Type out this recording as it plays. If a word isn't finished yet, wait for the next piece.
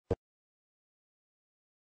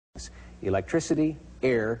electricity,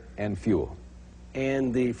 air, and fuel.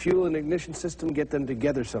 And the fuel and ignition system get them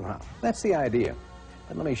together somehow. That's the idea.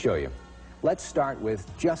 But let me show you. Let's start with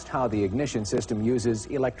just how the ignition system uses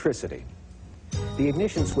electricity. The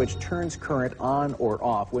ignition switch turns current on or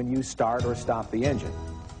off when you start or stop the engine.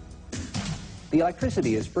 The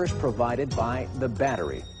electricity is first provided by the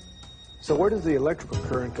battery. So where does the electrical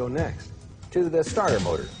current go next? To the starter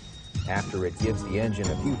motor. After it gives the engine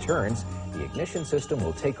a few turns, the ignition system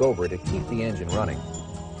will take over to keep the engine running.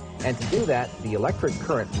 And to do that, the electric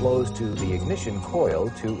current flows to the ignition coil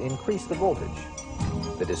to increase the voltage.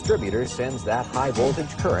 The distributor sends that high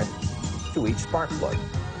voltage current to each spark plug.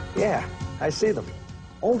 Yeah, I see them.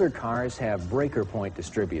 Older cars have breaker point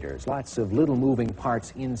distributors, lots of little moving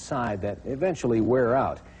parts inside that eventually wear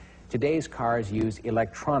out. Today's cars use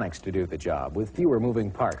electronics to do the job, with fewer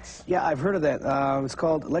moving parts. Yeah, I've heard of that. It's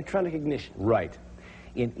called electronic ignition. Right.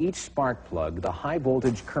 In each spark plug, the high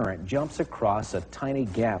voltage current jumps across a tiny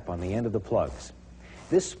gap on the end of the plugs.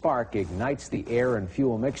 This spark ignites the air and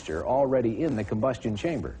fuel mixture already in the combustion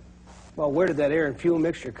chamber. Well, where did that air and fuel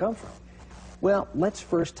mixture come from? Well, let's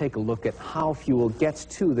first take a look at how fuel gets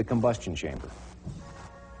to the combustion chamber.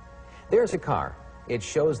 There's a car. It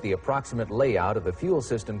shows the approximate layout of the fuel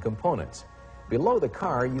system components. Below the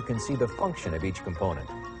car, you can see the function of each component.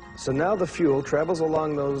 So now the fuel travels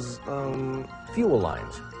along those, fuel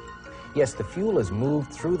lines. Yes, the fuel is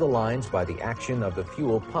moved through the lines by the action of the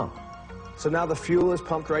fuel pump. So now the fuel is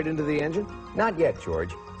pumped right into the engine? Not yet,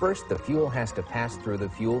 George. First, the fuel has to pass through the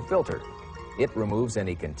fuel filter. It removes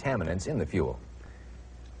any contaminants in the fuel.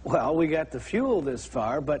 Well, we got the fuel this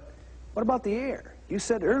far, but what about the air? You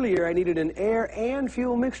said earlier I needed an air and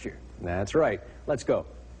fuel mixture. That's right. Let's go.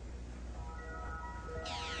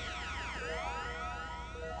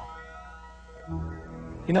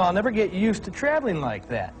 You know, I'll never get used to traveling like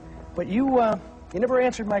that. But you never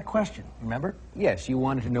answered my question, remember? Yes, you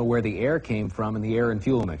wanted to know where the air came from in the air and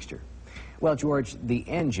fuel mixture. Well, George, the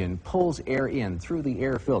engine pulls air in through the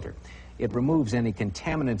air filter. It removes any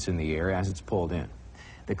contaminants in the air as it's pulled in.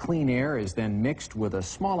 The clean air is then mixed with a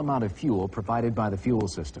small amount of fuel provided by the fuel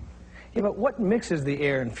system. Yeah, but what mixes the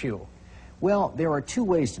air and fuel? Well, there are two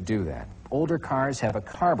ways to do that. Older cars have a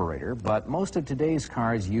carburetor, but most of today's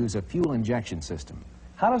cars use a fuel injection system.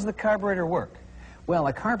 How does the carburetor work? Well,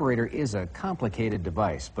 a carburetor is a complicated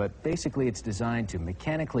device, but basically it's designed to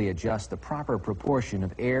mechanically adjust the proper proportion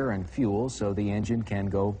of air and fuel so the engine can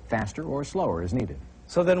go faster or slower as needed.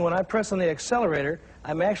 So then when I press on the accelerator,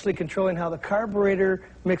 I'm actually controlling how the carburetor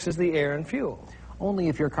mixes the air and fuel. Only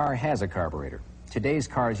if your car has a carburetor. Today's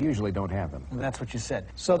cars usually don't have them. That's what you said.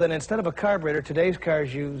 So then instead of a carburetor, today's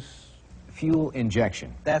cars use... Fuel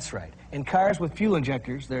injection. That's right. In cars with fuel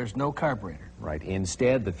injectors, there's no carburetor. Right.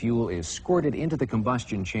 Instead, the fuel is squirted into the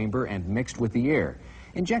combustion chamber and mixed with the air.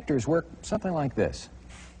 Injectors work something like this.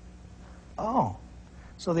 Oh,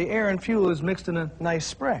 so the air and fuel is mixed in a nice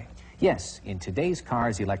spray. Yes, in today's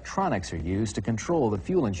cars, electronics are used to control the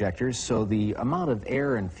fuel injectors so the amount of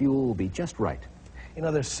air and fuel will be just right. You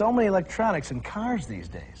know, there's so many electronics in cars these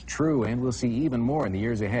days. True, and we'll see even more in the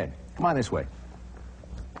years ahead. Come on this way.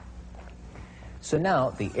 So now,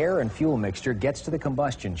 the air and fuel mixture gets to the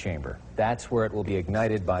combustion chamber. That's where it will be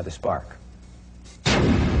ignited by the spark.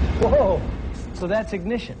 Whoa! So that's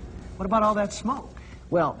ignition. What about all that smoke?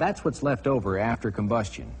 Well, that's what's left over after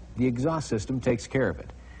combustion. The exhaust system takes care of it.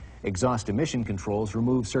 Exhaust emission controls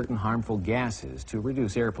remove certain harmful gases to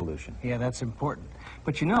reduce air pollution. Yeah, that's important.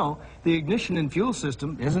 But you know, the ignition and fuel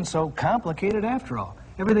system isn't so complicated after all.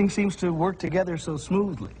 Everything seems to work together so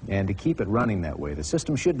smoothly. And to keep it running that way, the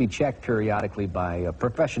system should be checked periodically by a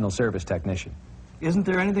professional service technician. Isn't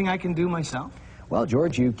there anything I can do myself? Well,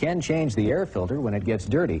 George, you can change the air filter when it gets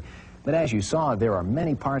dirty. But as you saw, there are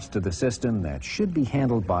many parts to the system that should be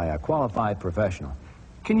handled by a qualified professional.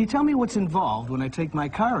 Can you tell me what's involved when I take my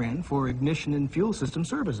car in for ignition and fuel system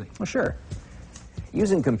servicing? Well, sure.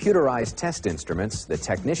 Using computerized test instruments, the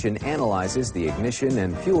technician analyzes the ignition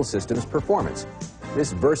and fuel system's performance.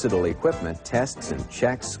 This versatile equipment tests and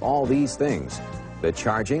checks all these things: the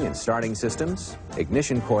charging and starting systems,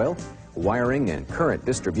 ignition coil, wiring and current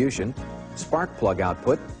distribution, spark plug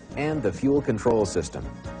output, and the fuel control system.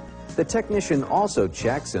 The technician also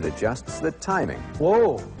checks and adjusts the timing.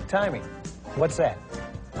 Whoa, timing. What's that?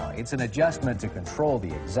 It's an adjustment to control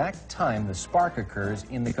the exact time the spark occurs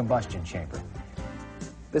in the combustion chamber.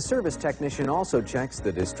 The service technician also checks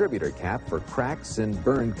the distributor cap for cracks and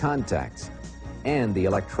burned contacts, and the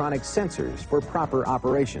electronic sensors for proper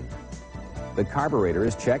operation. The carburetor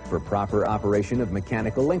is checked for proper operation of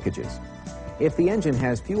mechanical linkages. If the engine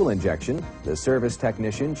has fuel injection, the service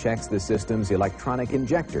technician checks the system's electronic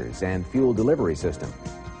injectors and fuel delivery system.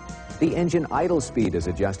 The engine idle speed is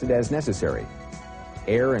adjusted as necessary.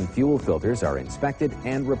 Air and fuel filters are inspected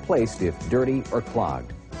and replaced if dirty or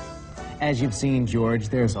clogged. As you've seen, George,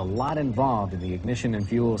 there's a lot involved in the ignition and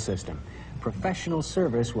fuel system. Professional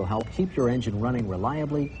service will help keep your engine running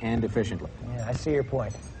reliably and efficiently. Yeah, I see your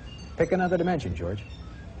point. Pick another dimension, George.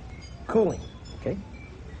 Cooling. Okay.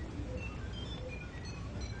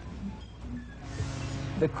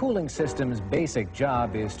 The cooling system's basic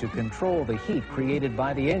job is to control the heat created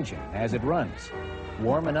by the engine as it runs.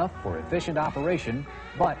 Warm enough for efficient operation,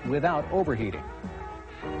 but without overheating.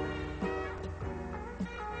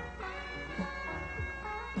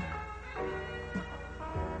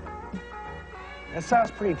 That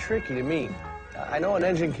sounds pretty tricky to me. I know an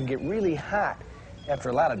engine can get really hot after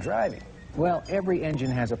a lot of driving. Well, every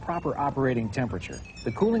engine has a proper operating temperature.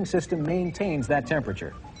 The cooling system maintains that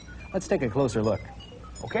temperature. Let's take a closer look.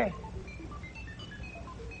 Okay.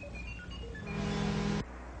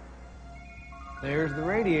 There's the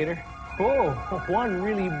radiator. Oh, one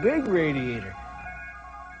really big radiator.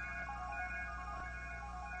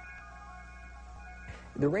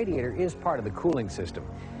 The radiator is part of the cooling system.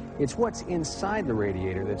 It's what's inside the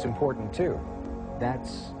radiator that's important too.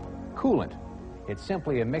 That's coolant. It's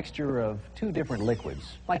simply a mixture of two different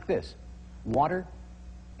liquids, like this, water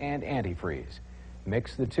and antifreeze.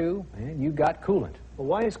 Mix the two and you got coolant. Well,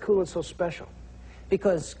 why is coolant so special?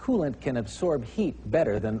 Because coolant can absorb heat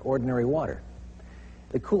better than ordinary water.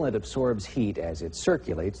 The coolant absorbs heat as it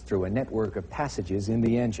circulates through a network of passages in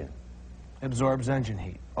the engine. Absorbs engine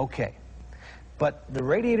heat. Okay. But the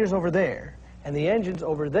radiator's over there and the engine's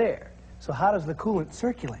over there. So how does the coolant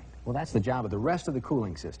circulate? Well, that's the job of the rest of the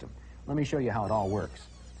cooling system. Let me show you how it all works.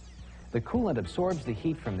 The coolant absorbs the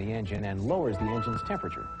heat from the engine and lowers the engine's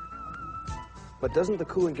temperature. But doesn't the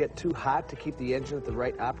coolant get too hot to keep the engine at the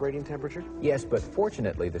right operating temperature? Yes, but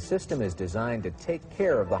fortunately, the system is designed to take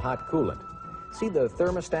care of the hot coolant. See the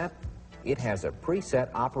thermostat? It has a preset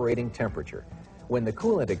operating temperature. When the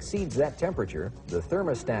coolant exceeds that temperature, the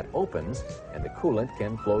thermostat opens and the coolant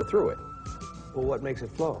can flow through it. Well, what makes it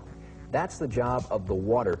flow? That's the job of the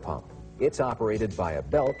water pump. It's operated by a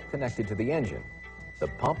belt connected to the engine. The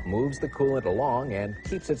pump moves the coolant along and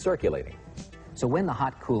keeps it circulating. So when the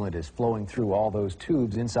hot coolant is flowing through all those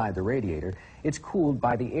tubes inside the radiator, it's cooled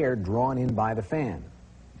by the air drawn in by the fan.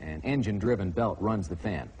 An engine-driven belt runs the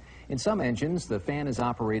fan. In some engines, the fan is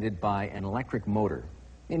operated by an electric motor.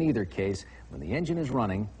 In either case, when the engine is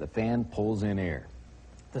running, the fan pulls in air.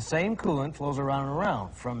 The same coolant flows around and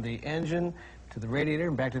around, from the engine to the radiator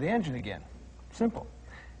and back to the engine again. Simple.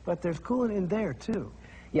 But there's coolant in there, too.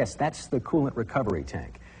 Yes, that's the coolant recovery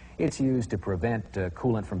tank. It's used to prevent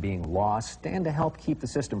coolant from being lost and to help keep the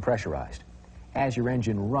system pressurized. As your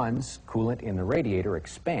engine runs, coolant in the radiator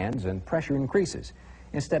expands and pressure increases.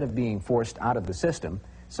 Instead of being forced out of the system,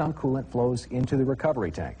 some coolant flows into the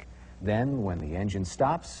recovery tank. Then, when the engine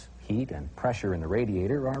stops, heat and pressure in the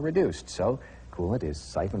radiator are reduced, so coolant is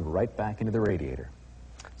siphoned right back into the radiator.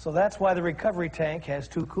 So that's why the recovery tank has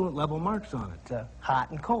two coolant level marks on it,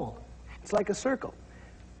 hot and cold. It's like a circle.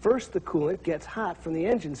 First, the coolant gets hot from the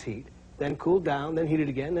engine's heat, then cooled down, then heated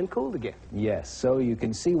again, then cooled again. Yes, so you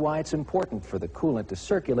can see why it's important for the coolant to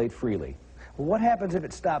circulate freely. Well, what happens if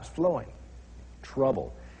it stops flowing?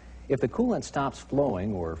 Trouble. If the coolant stops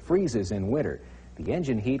flowing or freezes in winter, the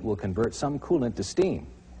engine heat will convert some coolant to steam.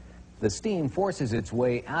 The steam forces its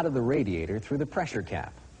way out of the radiator through the pressure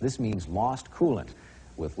cap. This means lost coolant.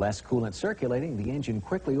 With less coolant circulating, the engine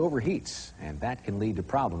quickly overheats, and that can lead to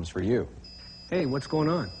problems for you. Hey, what's going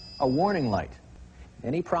on? A warning light.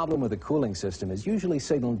 Any problem with the cooling system is usually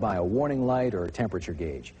signaled by a warning light or a temperature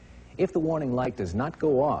gauge. If the warning light does not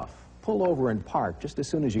go off, pull over and park just as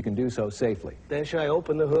soon as you can do so safely. Then should I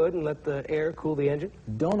open the hood and let the air cool the engine?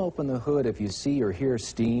 Don't open the hood if you see or hear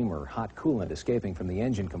steam or hot coolant escaping from the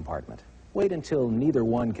engine compartment. Wait until neither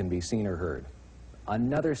one can be seen or heard.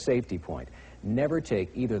 Another safety point. Never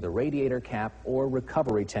take either the radiator cap or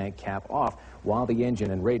recovery tank cap off while the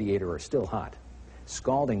engine and radiator are still hot.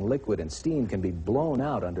 Scalding liquid and steam can be blown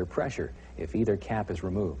out under pressure if either cap is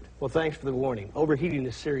removed. Well, thanks for the warning. Overheating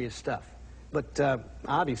is serious stuff. But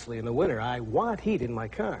obviously, in the winter, I want heat in my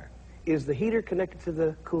car. Is the heater connected to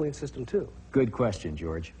the cooling system, too? Good question,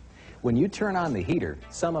 George. When you turn on the heater,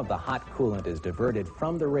 some of the hot coolant is diverted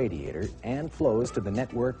from the radiator and flows to the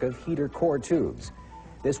network of heater core tubes.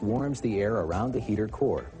 This warms the air around the heater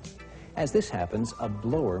core. As this happens, a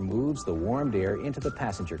blower moves the warmed air into the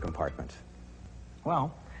passenger compartment.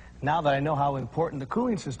 Well, now that I know how important the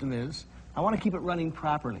cooling system is, I want to keep it running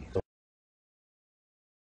properly. So